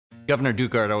Governor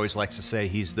Daugaard always likes to say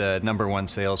he's the #1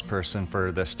 salesperson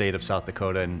for the state of South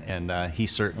Dakota, and he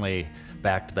certainly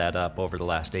backed that up over the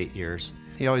last 8 years.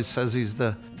 He always says he's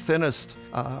the thinnest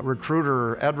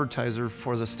recruiter or advertiser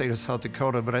for the state of South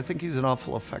Dakota, but I think he's an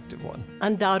awful effective one.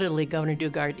 Undoubtedly, Governor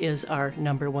Daugaard is our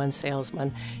 #1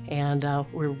 salesman, and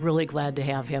we're really glad to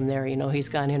have him there. You know, he's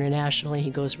gone internationally,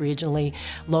 he goes regionally,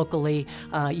 locally.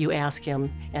 You ask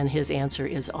him, and his answer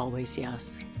is always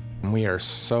yes. We are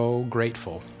so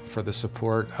grateful for the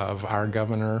support of our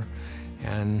governor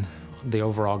and the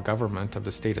overall government of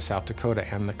the state of South Dakota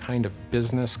and the kind of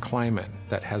business climate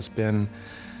that has been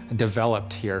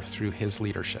developed here through his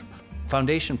leadership.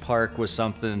 Foundation Park was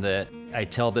something that I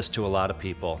tell this to a lot of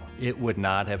people. It would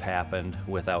not have happened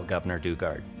without Governor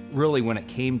Daugaard. Really, when it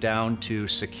came down to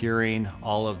securing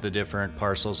all of the different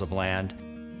parcels of land,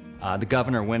 the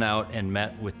governor went out and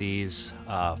met with these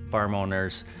farm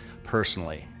owners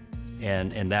personally.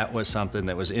 And that was something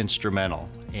that was instrumental,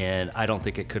 and I don't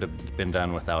think it could have been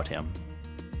done without him.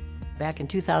 Back in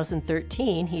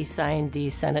 2013, he signed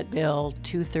the Senate Bill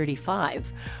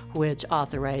 235, which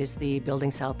authorized the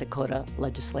Building South Dakota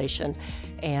legislation.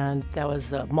 And that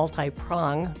was a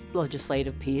multi-pronged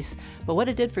legislative piece. But what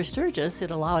it did for Sturgis, it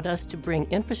allowed us to bring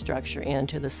infrastructure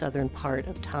into the southern part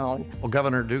of town. Well,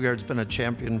 Governor Daugaard's been a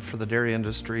champion for the dairy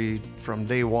industry from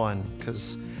day one,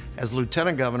 because as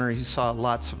lieutenant governor, he saw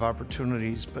lots of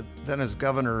opportunities, but then as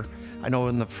governor, I know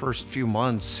in the first few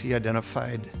months, he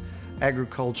identified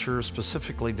agriculture,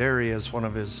 specifically dairy, as one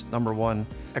of his #1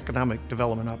 economic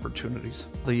development opportunities.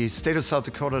 The state of South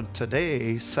Dakota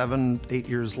today, 7-8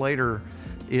 years later,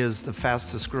 is the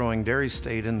fastest growing dairy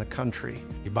state in the country.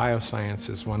 Bioscience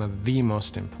is one of the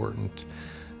most important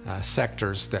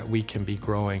sectors that we can be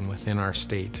growing within our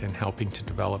state and helping to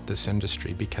develop this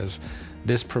industry, because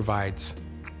this provides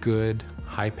good,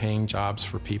 high-paying jobs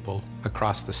for people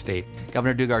across the state.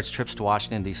 Governor Daugaard's trips to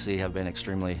Washington, D.C. have been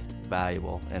extremely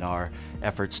valuable in our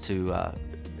efforts to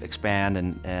expand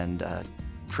and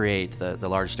create the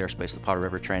largest airspace, the Powder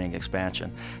River Training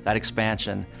expansion. That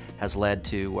expansion has led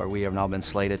to where we have now been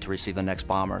slated to receive the next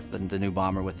bomber, the new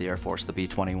bomber with the Air Force, the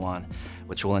B-21,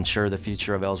 which will ensure the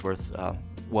future of Ellsworth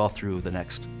well through the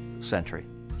next century.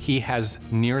 He has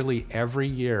nearly every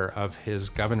year of his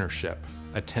governorship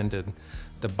attended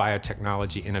the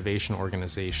Biotechnology Innovation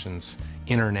Organization's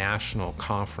international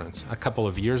conference. A couple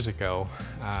of years ago,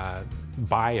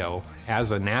 BIO,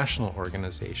 as a national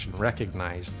organization,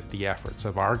 recognized the efforts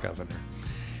of our governor,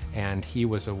 and he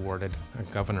was awarded a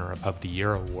Governor of the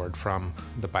Year award from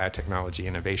the Biotechnology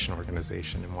Innovation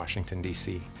Organization in Washington,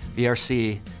 D.C.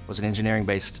 BRC was an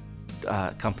engineering-based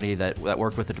company that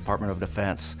worked with the Department of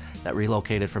Defense that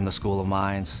relocated from the School of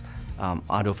Mines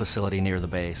onto a facility near the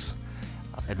base.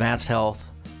 Advanced Health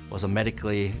was a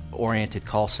medically oriented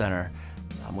call center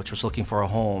which was looking for a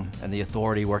home, and the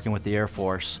authority working with the Air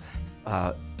Force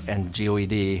and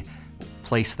GOED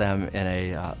placed them in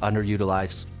a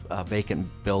underutilized vacant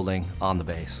building on the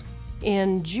base.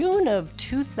 In June of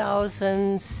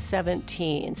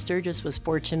 2017, Sturgis was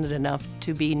fortunate enough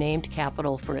to be named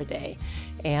capital for a day.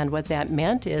 And what that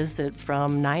meant is that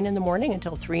from 9 in the morning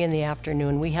until 3 in the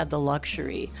afternoon, we had the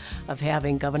luxury of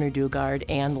having Governor Daugaard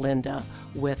and Linda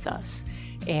with us.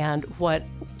 And what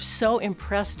so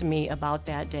impressed me about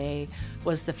that day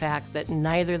was the fact that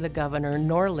neither the governor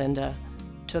nor Linda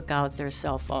took out their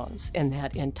cell phones in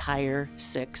that entire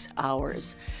 6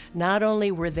 hours. Not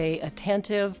only were they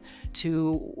attentive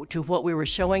to what we were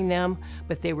showing them,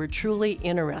 but they were truly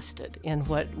interested in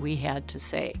what we had to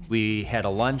say. We had a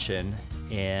luncheon,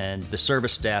 and the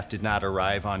service staff did not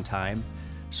arrive on time,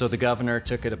 so the governor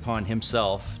took it upon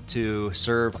himself to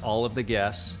serve all of the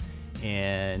guests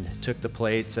and took the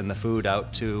plates and the food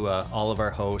out to all of our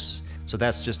hosts. So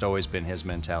that's just always been his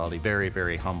mentality. Very,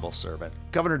 very humble servant.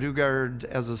 Governor Daugaard,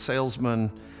 as a salesman,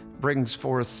 brings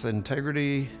forth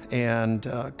integrity and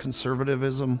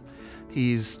conservatism.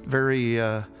 He's very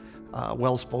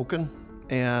well-spoken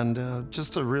and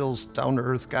just a real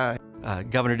down-to-earth guy.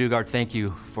 Governor Daugaard, thank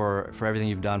you for everything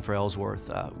you've done for Ellsworth.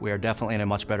 We are definitely in a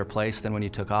much better place than when you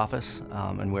took office,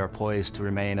 and we are poised to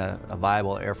remain a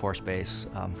viable Air Force base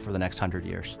for the next 100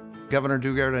 years. Governor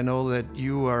Daugaard, I know that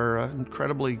you are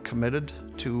incredibly committed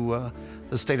to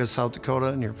the state of South Dakota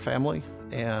and your family,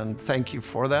 and thank you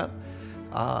for that.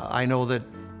 I know that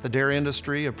the dairy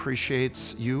industry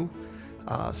appreciates you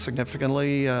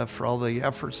significantly for all the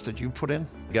efforts that you put in.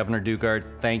 Governor Daugaard,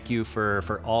 thank you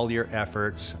for all your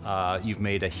efforts. You've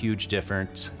made a huge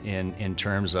difference in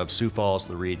terms of Sioux Falls,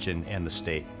 the region, and the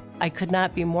state. I could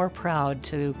not be more proud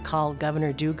to call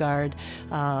Governor Daugaard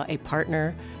a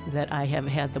partner that I have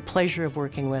had the pleasure of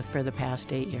working with for the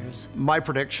past 8 years. My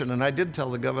prediction, and I did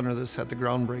tell the governor this at the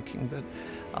groundbreaking, that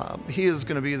he is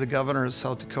going to be the governor of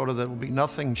South Dakota that will be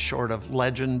nothing short of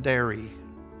legendary.